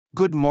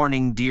Good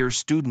morning, dear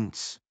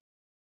students.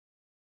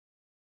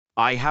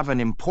 I have an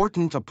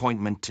important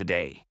appointment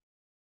today.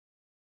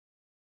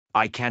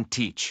 I can't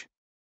teach.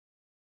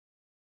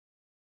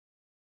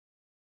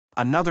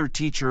 Another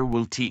teacher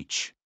will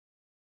teach.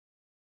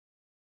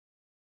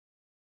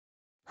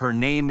 Her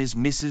name is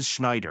Mrs.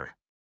 Schneider.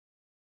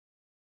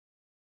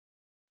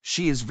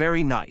 She is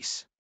very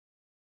nice.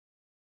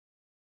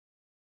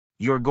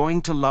 You're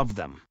going to love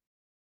them.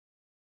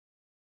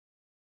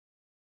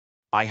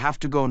 I have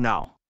to go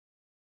now.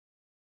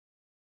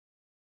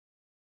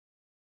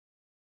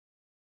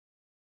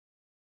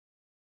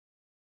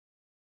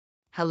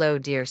 Hello,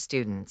 dear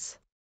students.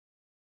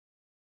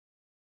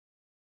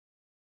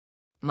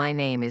 My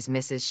name is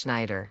Mrs.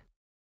 Schneider.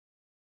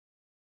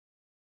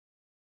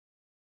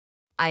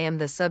 I am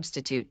the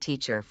substitute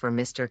teacher for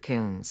Mr.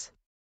 Coons.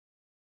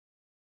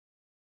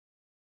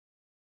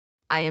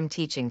 I am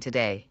teaching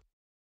today.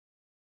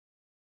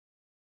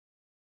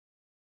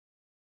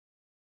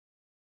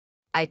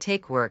 I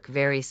take work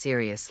very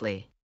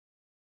seriously.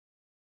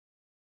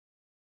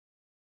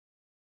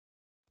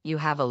 You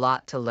have a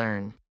lot to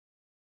learn.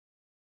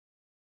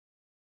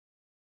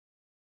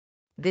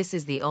 This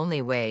is the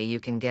only way you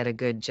can get a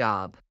good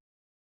job.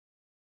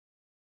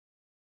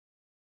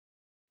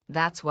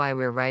 That's why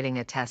we're writing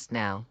a test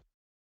now.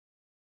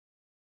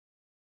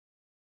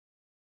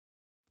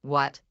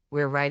 What?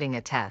 We're writing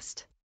a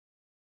test?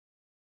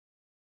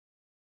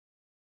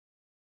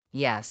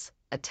 Yes,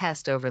 a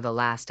test over the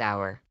last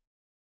hour.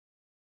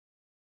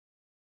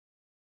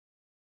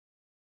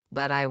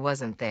 But I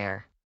wasn't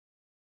there.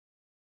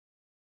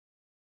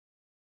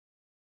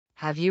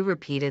 Have you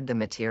repeated the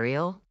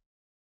material?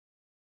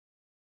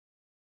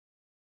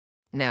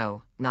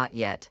 No, not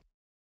yet.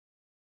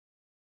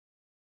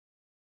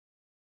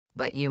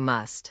 But you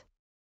must.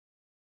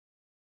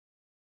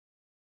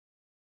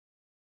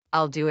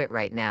 I'll do it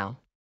right now.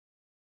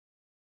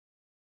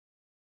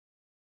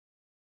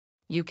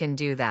 You can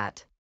do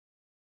that.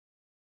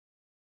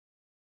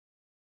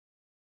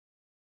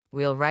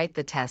 We'll write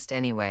the test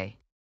anyway.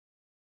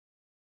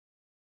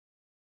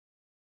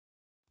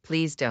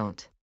 Please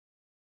don't.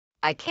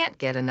 I can't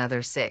get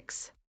another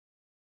 6.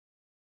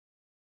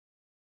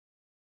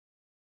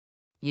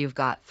 You've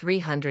got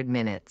 300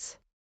 minutes.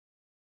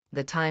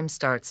 The time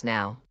starts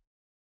now.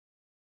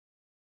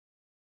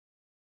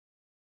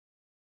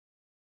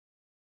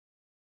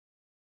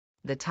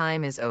 The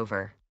time is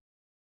over.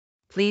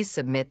 Please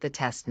submit the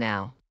test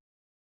now.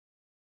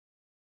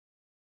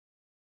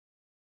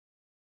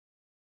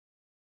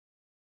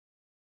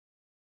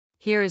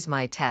 Here is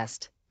my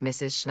test,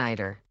 Mrs.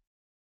 Schneider.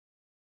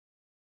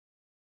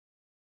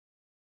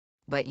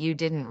 But you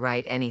didn't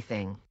write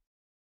anything.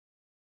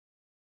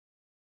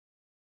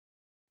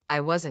 I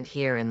wasn't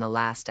here in the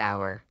last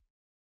hour.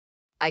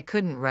 I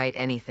couldn't write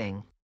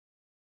anything.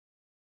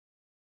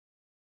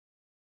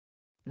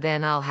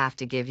 Then I'll have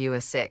to give you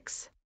a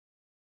 6.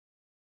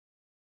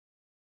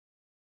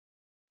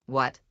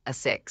 What, a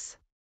 6?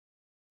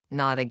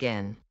 Not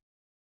again.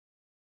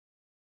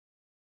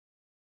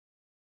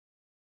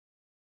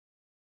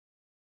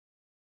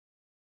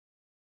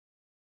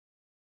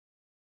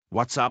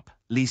 What's up,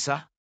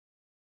 Lisa?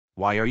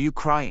 Why are you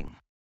crying?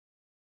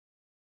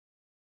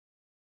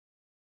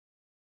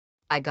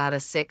 I got a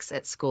 6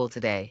 at school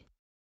today.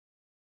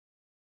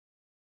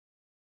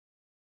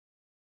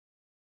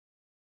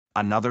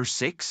 Another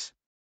 6?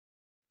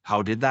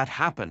 How did that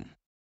happen?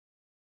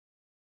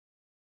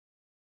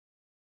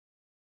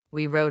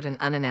 We wrote an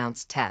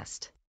unannounced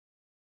test.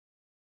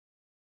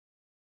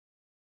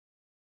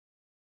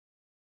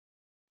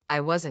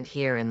 I wasn't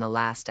here in the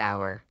last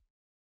hour.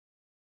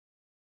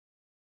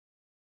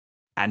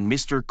 And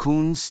Mr.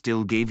 Coons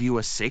still gave you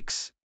a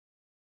 6?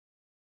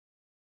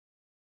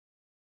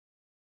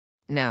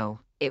 No,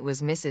 it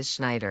was Mrs.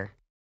 Schneider.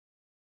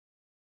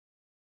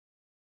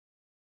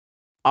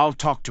 I'll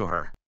talk to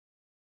her.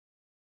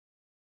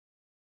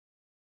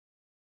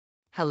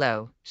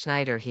 Hello,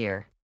 Schneider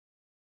here.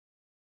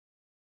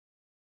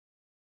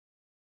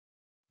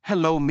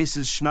 Hello,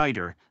 Mrs.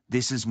 Schneider,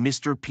 this is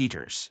Mr.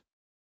 Peters.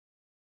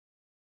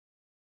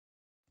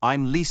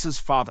 I'm Lisa's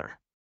father.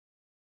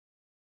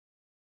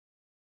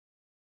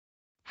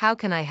 How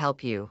can I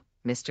help you,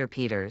 Mr.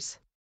 Peters?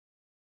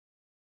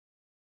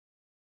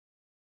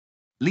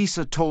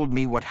 Lisa told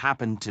me what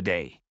happened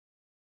today.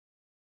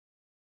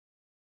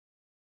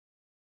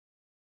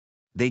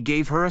 They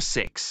gave her a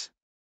 6.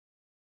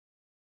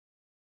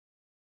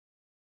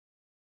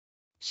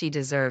 She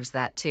deserves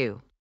that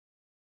too.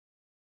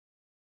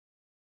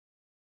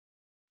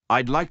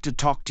 I'd like to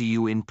talk to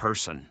you in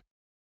person.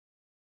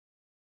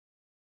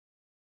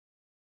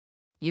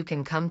 You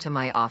can come to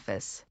my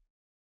office.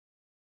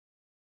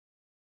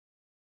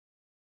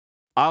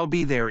 I'll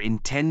be there in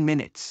 10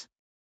 minutes.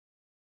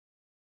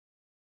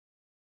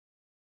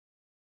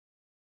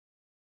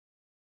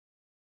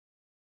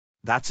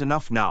 That's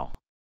enough now.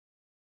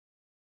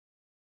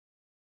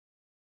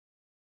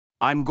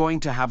 I'm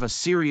going to have a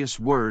serious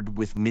word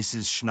with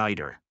Mrs.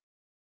 Schneider.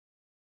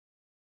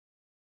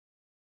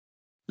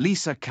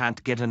 Lisa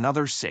can't get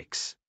another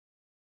 6.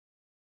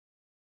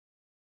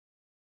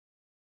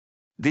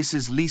 This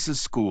is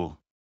Lisa's school.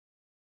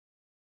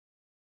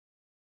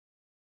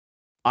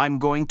 I'm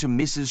going to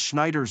Mrs.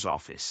 Schneider's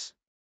office.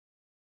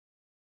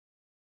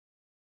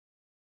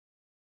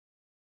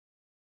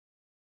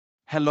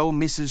 Hello,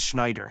 Mrs.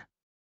 Schneider.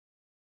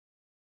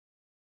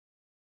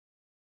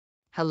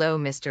 Hello,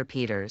 Mr.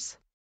 Peters.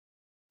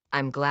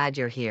 I'm glad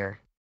you're here.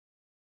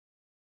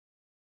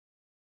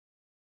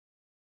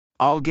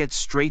 I'll get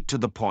straight to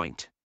the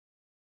point.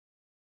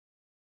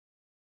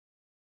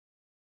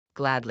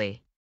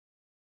 Gladly.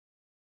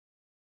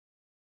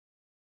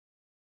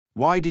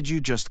 Why did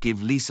you just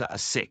give Lisa a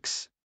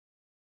 6?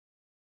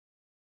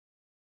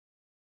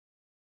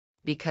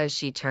 Because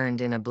she turned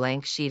in a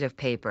blank sheet of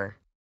paper.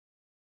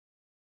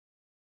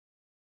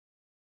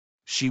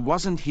 She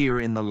wasn't here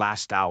in the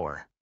last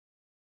hour.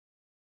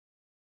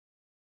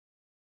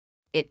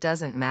 It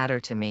doesn't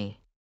matter to me.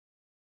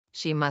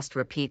 She must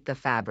repeat the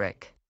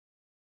fabric.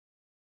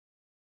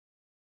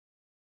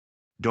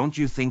 Don't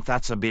you think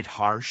that's a bit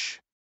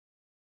harsh?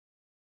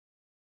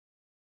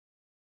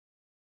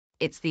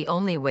 It's the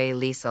only way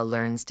Lisa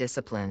learns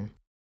discipline.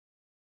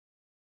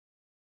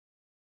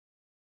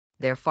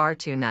 They're far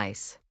too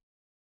nice.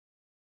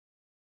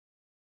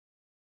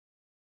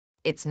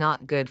 It's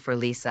not good for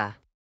Lisa.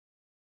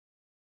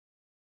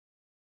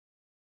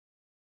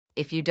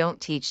 If you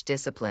don't teach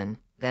discipline,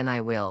 then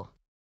I will.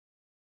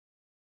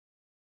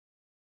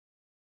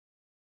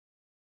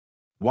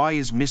 Why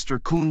is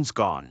Mr. Coons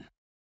gone?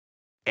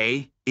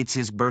 A. It's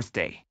his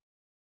birthday.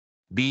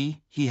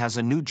 B. He has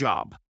a new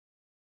job.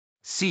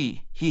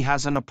 C. He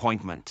has an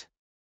appointment.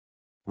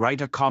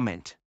 Write a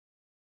comment.